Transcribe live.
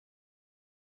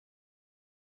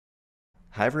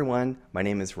Hi everyone, my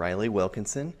name is Riley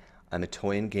Wilkinson. I'm a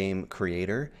toy and game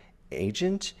creator,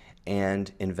 agent,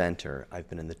 and inventor. I've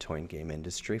been in the toy and game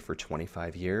industry for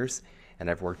 25 years,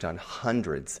 and I've worked on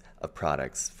hundreds of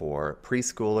products for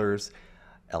preschoolers,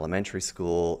 elementary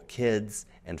school, kids,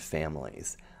 and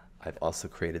families. I've also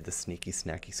created the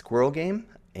Snacky Squirrel Game,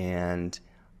 and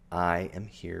I am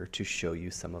here to show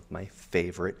you some of my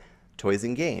favorite toys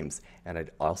and games. And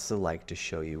I'd also like to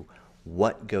show you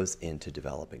what goes into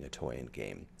developing a toy and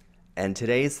game. And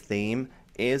today's theme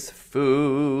is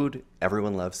food.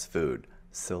 Everyone loves food.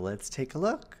 So let's take a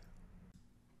look.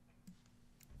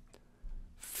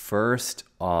 First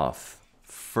off,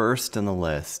 first on the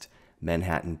list,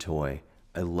 Manhattan Toy.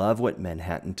 I love what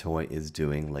Manhattan Toy is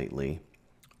doing lately.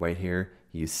 Right here,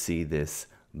 you see this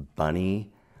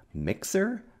bunny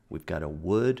mixer. We've got a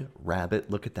wood rabbit.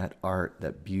 Look at that art,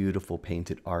 that beautiful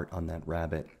painted art on that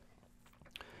rabbit.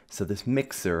 So this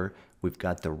mixer, we've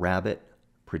got the rabbit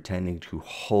pretending to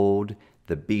hold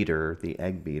the beater, the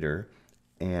egg beater,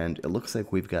 and it looks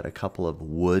like we've got a couple of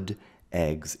wood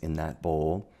eggs in that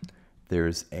bowl.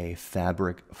 There's a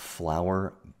fabric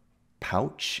flour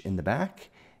pouch in the back,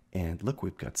 and look,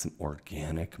 we've got some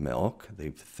organic milk.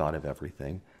 They've thought of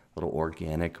everything. Little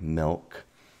organic milk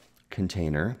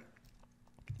container.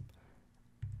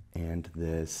 And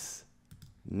this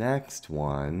next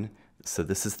one, so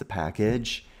this is the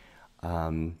package.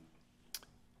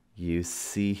 You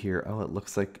see here, oh, it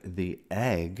looks like the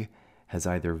egg has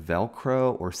either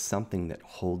Velcro or something that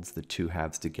holds the two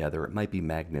halves together. It might be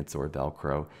magnets or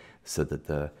Velcro so that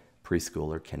the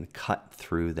preschooler can cut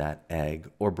through that egg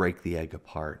or break the egg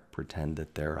apart, pretend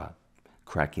that they're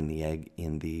cracking the egg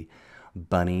in the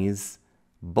bunny's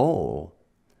bowl.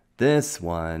 This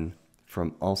one,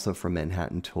 also from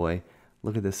Manhattan Toy,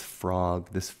 look at this frog-themed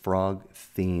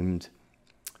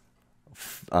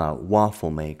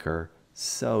waffle maker.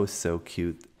 So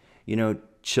cute. You know,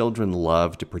 children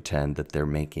love to pretend that they're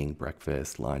making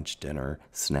breakfast, lunch, dinner,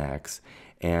 snacks.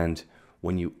 And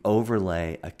when you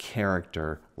overlay a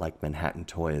character like Manhattan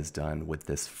Toy has done with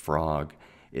this frog,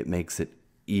 it makes it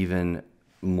even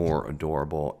more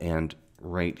adorable. And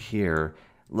right here,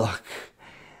 look,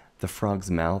 the frog's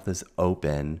mouth is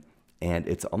open and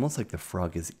it's almost like the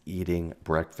frog is eating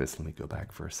breakfast. Let me go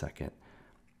back for a second.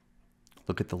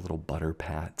 Look at the little butter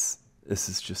pats. This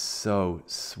is just so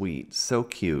sweet, so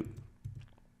cute.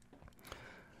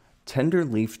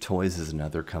 Tenderleaf Toys is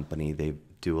another company. They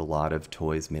do a lot of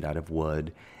toys made out of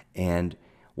wood. And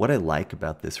what I like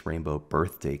about this rainbow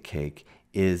birthday cake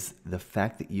is the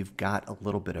fact that you've got a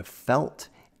little bit of felt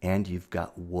and you've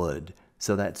got wood.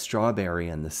 So that strawberry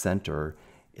in the center,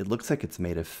 it looks like it's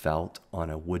made of felt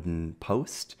on a wooden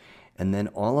post. And then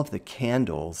all of the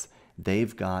candles,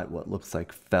 they've got what looks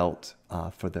like felt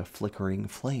for the flickering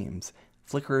flames.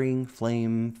 Flickering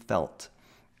flame felt.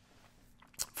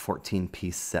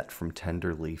 14-piece set from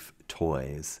Tenderleaf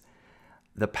Toys.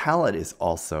 The palette is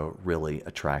also really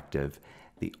attractive.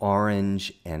 The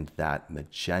orange and that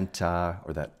magenta,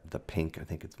 or the pink, I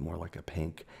think it's more like a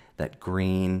pink, that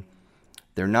green.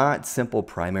 They're not simple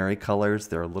primary colors.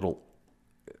 They're a little,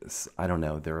 I don't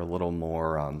know, they're a little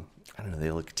more, I don't know,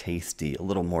 they look tasty, a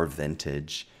little more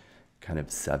vintage, kind of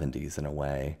 70s in a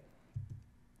way.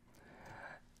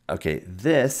 Okay,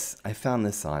 I found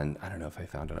this on, I don't know if I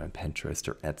found it on Pinterest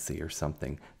or Etsy or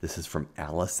something. This is from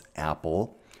Alice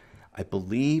Apple. I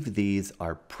believe these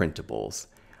are printables.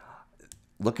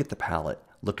 Look at the palette.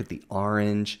 Look at the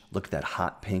orange. Look at that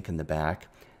hot pink in the back.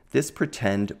 This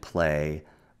pretend play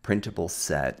printable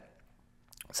set.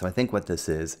 So I think what this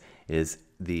is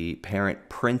the parent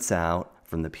prints out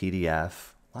from the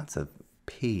PDF, lots of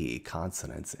P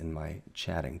consonants in my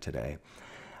chatting today.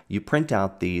 You print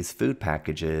out these food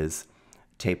packages,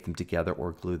 tape them together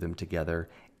or glue them together,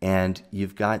 and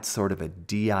you've got sort of a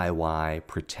DIY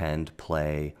pretend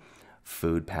play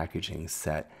food packaging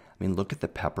set. I mean, look at the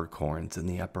peppercorns in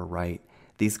the upper right.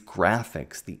 These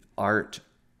graphics, the art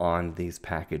on these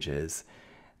packages,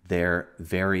 they're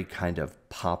very kind of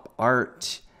pop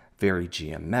art, very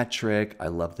geometric. I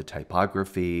love the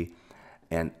typography.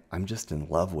 And I'm just in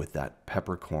love with that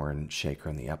peppercorn shaker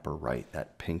in the upper right,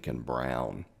 that pink and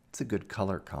brown. It's a good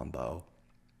color combo.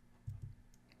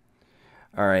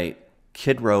 All right,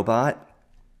 Kid Robot.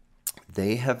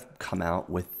 They have come out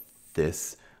with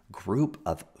this group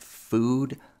of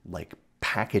food like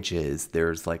packages.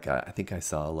 There's like I think I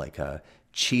saw like a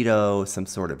Cheeto, some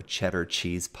sort of cheddar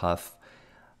cheese puff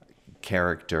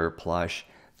character plush.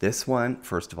 This one,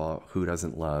 first of all, who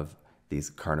doesn't love these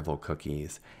carnival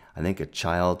cookies? I think a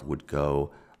child would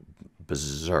go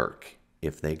berserk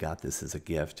if they got this as a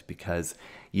gift because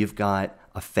you've got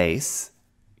a face,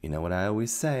 You know what I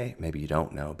always say? Maybe you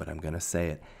don't know, but I'm going to say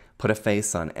it. Put a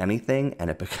face on anything and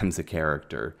it becomes a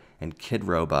character. And Kid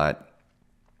Robot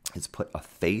has put a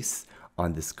face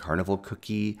on this carnival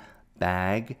cookie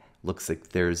bag. Looks like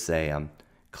there's a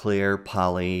clear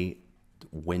poly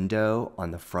window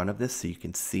on the front of this so you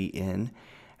can see in.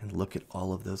 And look at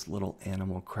all of those little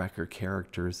animal cracker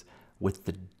characters with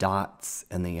the dots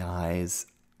and the eyes.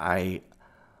 I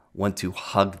want to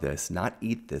hug this, not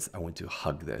eat this. I want to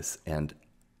hug this. And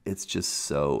it's just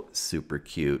so super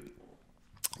cute.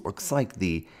 Looks like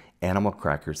the animal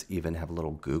crackers even have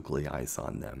little googly eyes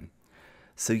on them.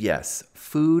 So yes,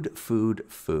 food, food,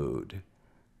 food.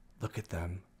 Look at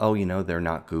them. Oh, you know, they're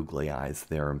not googly eyes.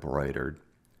 They're embroidered.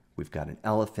 We've got an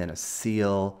elephant, a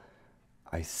seal.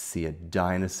 I see a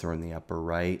dinosaur in the upper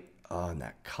right. Oh, and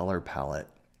that color palette.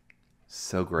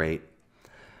 So great.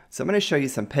 So I'm going to show you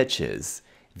some pitches.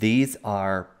 These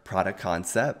are product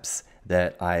concepts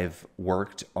that I've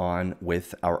worked on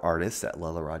with our artists at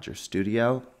Lola Rogers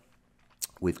Studio.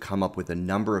 We've come up with a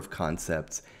number of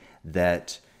concepts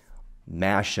that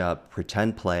mash up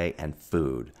pretend play and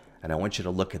food. And I want you to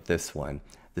look at this one.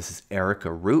 This is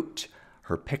Erica Root,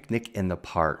 her picnic in the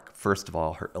park. First of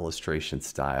all, her illustration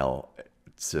style,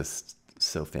 it's just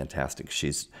so fantastic.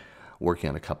 She's working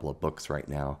on a couple of books right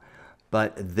now.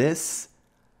 But this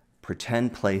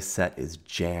pretend play set is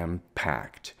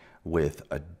jam-packed with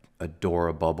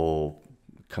adorable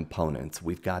components.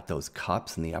 We've got those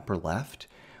cups in the upper left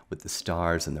with the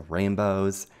stars and the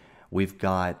rainbows. We've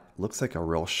got, looks like a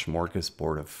real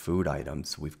smorgasbord of food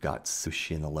items. We've got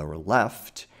sushi in the lower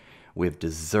left. We have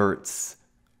desserts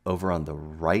over on the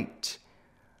right.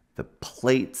 The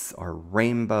plates are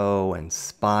rainbow and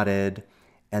spotted.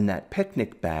 And that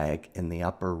picnic bag in the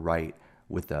upper right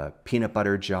with the peanut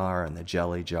butter jar and the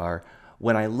jelly jar.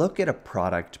 When I look at a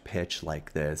product pitch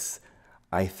like this,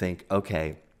 I think,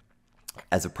 okay,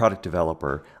 as a product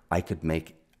developer, I could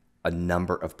make a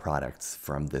number of products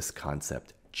from this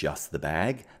concept. Just the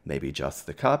bag, maybe just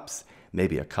the cups,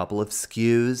 maybe a couple of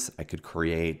SKUs. I could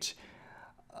create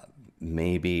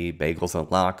maybe bagels and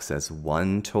lox as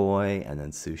one toy and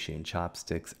then sushi and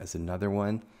chopsticks as another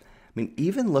one. I mean,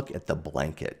 even look at the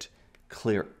blanket.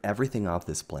 Clear everything off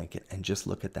this blanket and just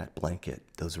look at that blanket,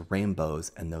 those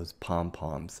rainbows and those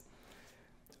pom-poms.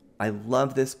 I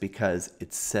love this because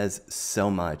it says so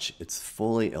much. It's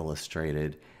fully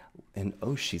illustrated. And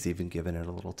oh, she's even given it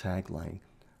a little tagline.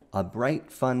 A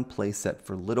bright, fun play set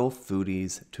for little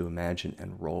foodies to imagine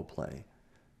and role play.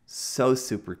 So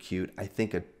super cute. I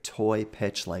think a toy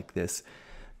pitch like this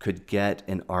could get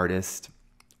an artist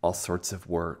all sorts of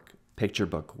work, picture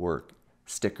book work,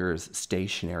 stickers,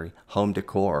 stationery, home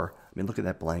decor. I mean, look at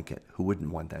that blanket. Who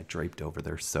wouldn't want that draped over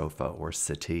their sofa or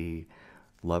settee?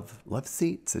 Love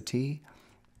seat, settee.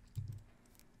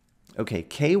 Okay,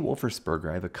 Kay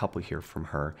Wolfersberger, I have a couple here from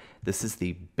her. This is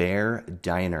the Bear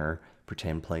Diner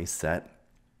pretend play set.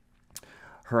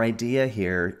 Her idea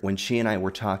here, when she and I were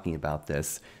talking about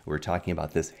this, we were talking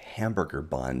about this hamburger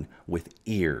bun with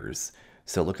ears.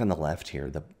 So look on the left here,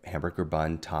 the hamburger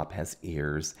bun top has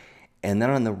ears. And then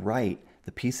on the right,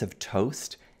 the piece of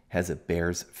toast has a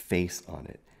bear's face on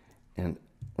it. And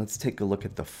let's take a look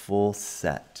at the full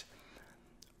set.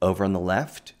 Over on the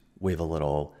left, we have a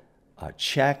little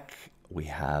check. We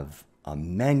have a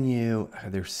menu.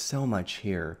 There's so much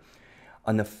here.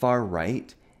 On the far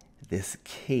right, this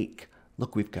cake.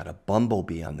 Look, we've got a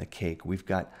bumblebee on the cake. We've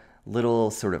got little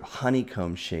sort of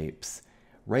honeycomb shapes.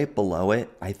 Right below it,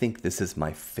 I think this is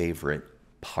my favorite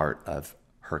part of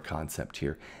her concept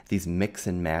here. These mix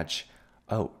and match,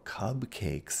 oh,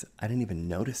 cupcakes. I didn't even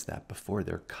notice that before.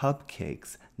 They're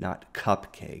cupcakes, not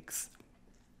cupcakes.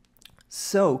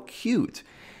 So cute.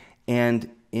 And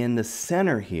in the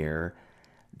center here,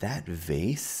 that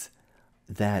vase,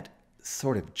 that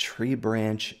sort of tree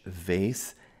branch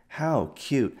vase, how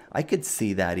cute. I could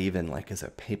see that even like as a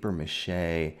paper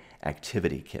mache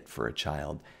activity kit for a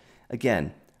child.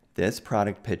 Again, this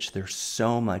product pitch, there's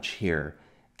so much here.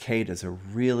 Kay does a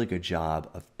really good job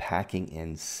of packing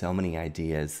in so many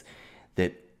ideas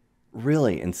that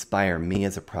really inspire me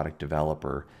as a product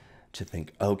developer to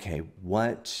think, okay,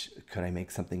 what could I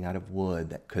make something out of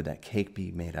wood? Could that cake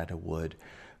be made out of wood?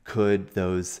 Could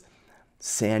those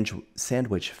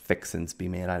sandwich fixins be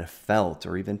made out of felt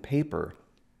or even paper?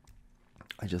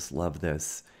 I just love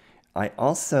this. I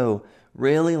also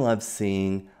really love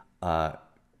seeing a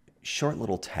short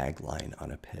little tagline on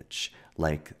a pitch,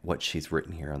 like what she's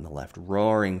written here on the left,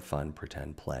 roaring fun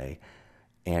pretend play,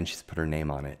 and she's put her name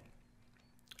on it.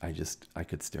 I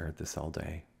could stare at this all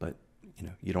day, but you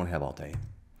know, you don't have all day.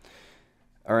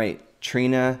 All right,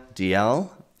 Trina DL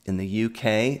In the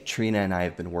UK, Trina and I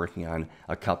have been working on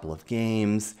a couple of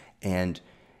games, and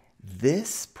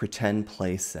this pretend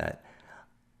playset,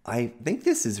 I think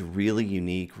this is really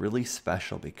unique, really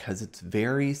special because it's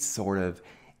very sort of,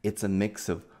 it's a mix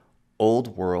of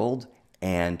old world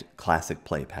and classic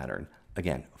play pattern.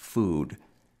 Again, food,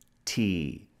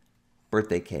 tea,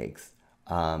 birthday cakes,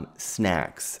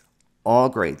 snacks, all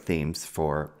great themes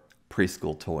for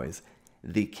preschool toys.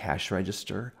 The cash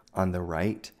register on the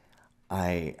right,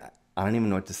 I don't even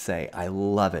know what to say. I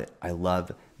love it. I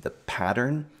love the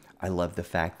pattern. I love the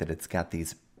fact that it's got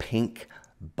these pink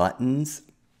buttons.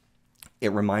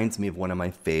 It reminds me of one of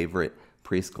my favorite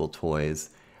preschool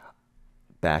toys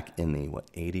back in the,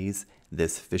 80s?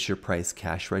 This Fisher-Price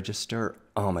cash register.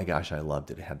 Oh my gosh, I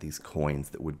loved it. It had these coins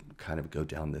that would kind of go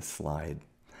down this slide.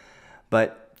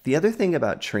 But the other thing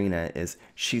about Trina is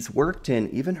she's worked in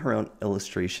even her own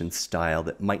illustration style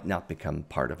that might not become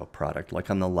part of a product. Like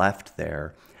on the left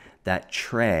there, that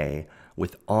tray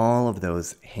with all of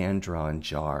those hand-drawn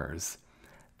jars.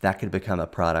 That could become a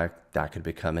product, that could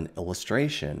become an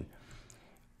illustration.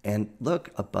 And look,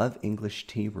 above English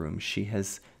Tea Room, she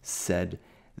has said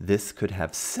this could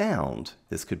have sound.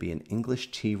 This could be an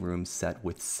English tea room set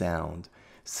with sound.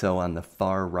 So on the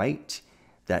far right,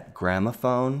 that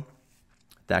gramophone,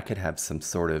 that could have some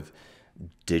sort of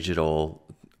digital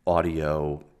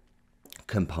audio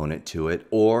component to it,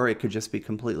 or it could just be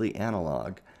completely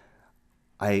analog.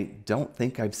 I don't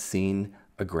think I've seen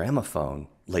a gramophone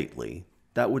lately.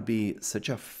 That would be such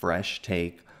a fresh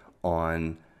take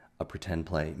on a pretend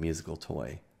play musical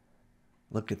toy.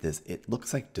 Look at this. It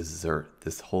looks like dessert,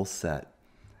 this whole set.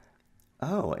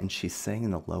 Oh, and she's saying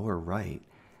in the lower right,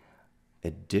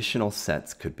 additional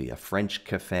sets could be a French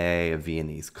cafe, a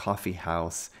Viennese coffee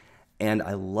house, and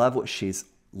I love what she's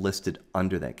listed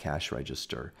under that cash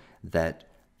register, that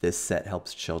this set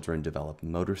helps children develop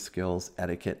motor skills,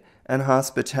 etiquette, and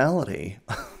hospitality.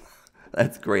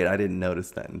 That's great. I didn't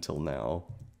notice that until now.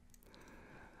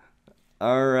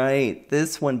 All right,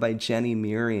 this one by Jenny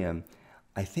Miriam.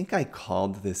 I think I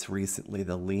called this recently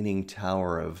the Leaning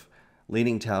Tower of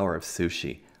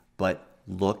Sushi, but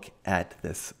look at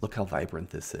this. Look how vibrant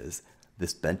this is.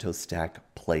 This bento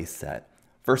stack play set.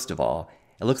 First of all,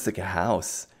 it looks like a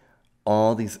house.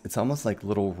 All these, it's almost like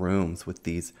little rooms with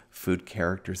these food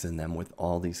characters in them with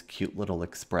all these cute little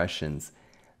expressions.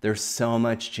 There's so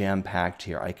much jam-packed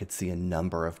here. I could see a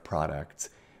number of products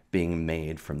being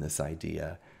made from this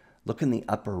idea. Look in the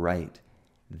upper right,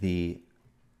 the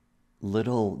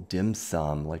little dim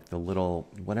sum, like the little,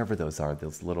 whatever those are,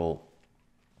 those little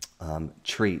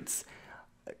treats.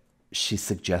 She's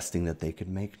suggesting that they could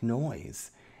make noise.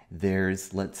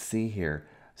 There's, let's see here,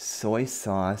 soy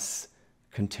sauce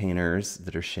containers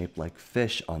that are shaped like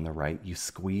fish on the right. You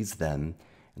squeeze them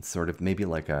and sort of maybe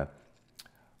like a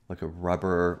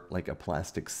rubber, like a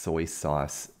plastic soy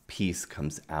sauce piece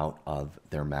comes out of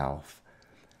their mouth.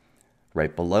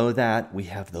 Right below that, we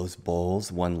have those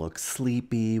bowls. One looks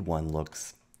sleepy, one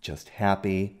looks just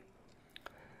happy.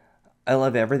 I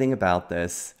love everything about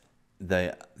this.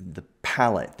 The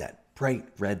palette, that bright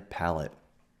red palette,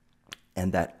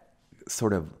 and that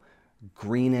sort of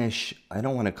greenish, I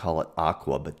don't want to call it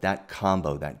aqua, but that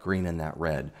combo, that green and that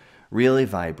red, really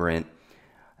vibrant.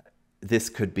 This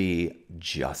could be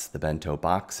just the bento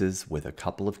boxes with a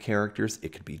couple of characters.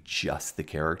 It could be just the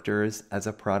characters as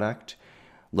a product.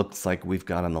 Looks like we've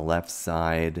got on the left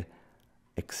side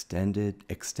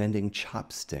extending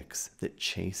chopsticks that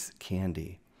chase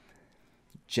candy.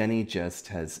 Jenny just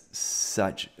has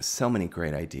so many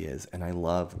great ideas, and I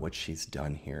love what she's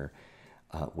done here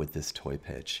with this toy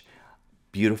pitch.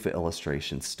 Beautiful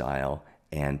illustration style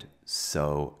and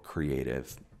so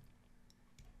creative.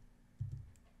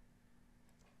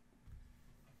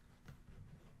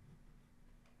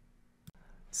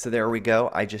 So there we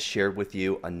go. I just shared with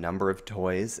you a number of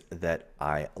toys that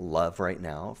I love right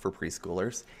now for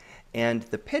preschoolers. And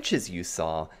the pitches you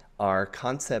saw are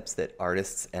concepts that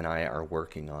artists and I are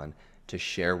working on to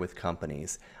share with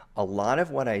companies. A lot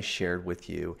of what I shared with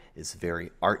you is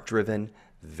very art-driven,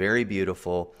 very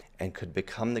beautiful, and could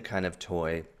become the kind of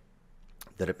toy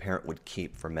that a parent would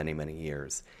keep for many, many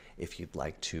years. If you'd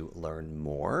like to learn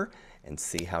more and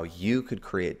see how you could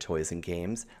create toys and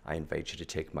games, I invite you to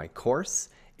take my course.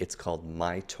 It's called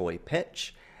My Toy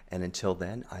Pitch. And until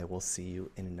then, I will see you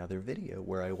in another video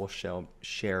where I will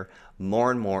share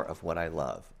more and more of what I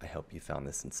love. I hope you found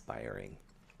this inspiring.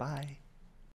 Bye.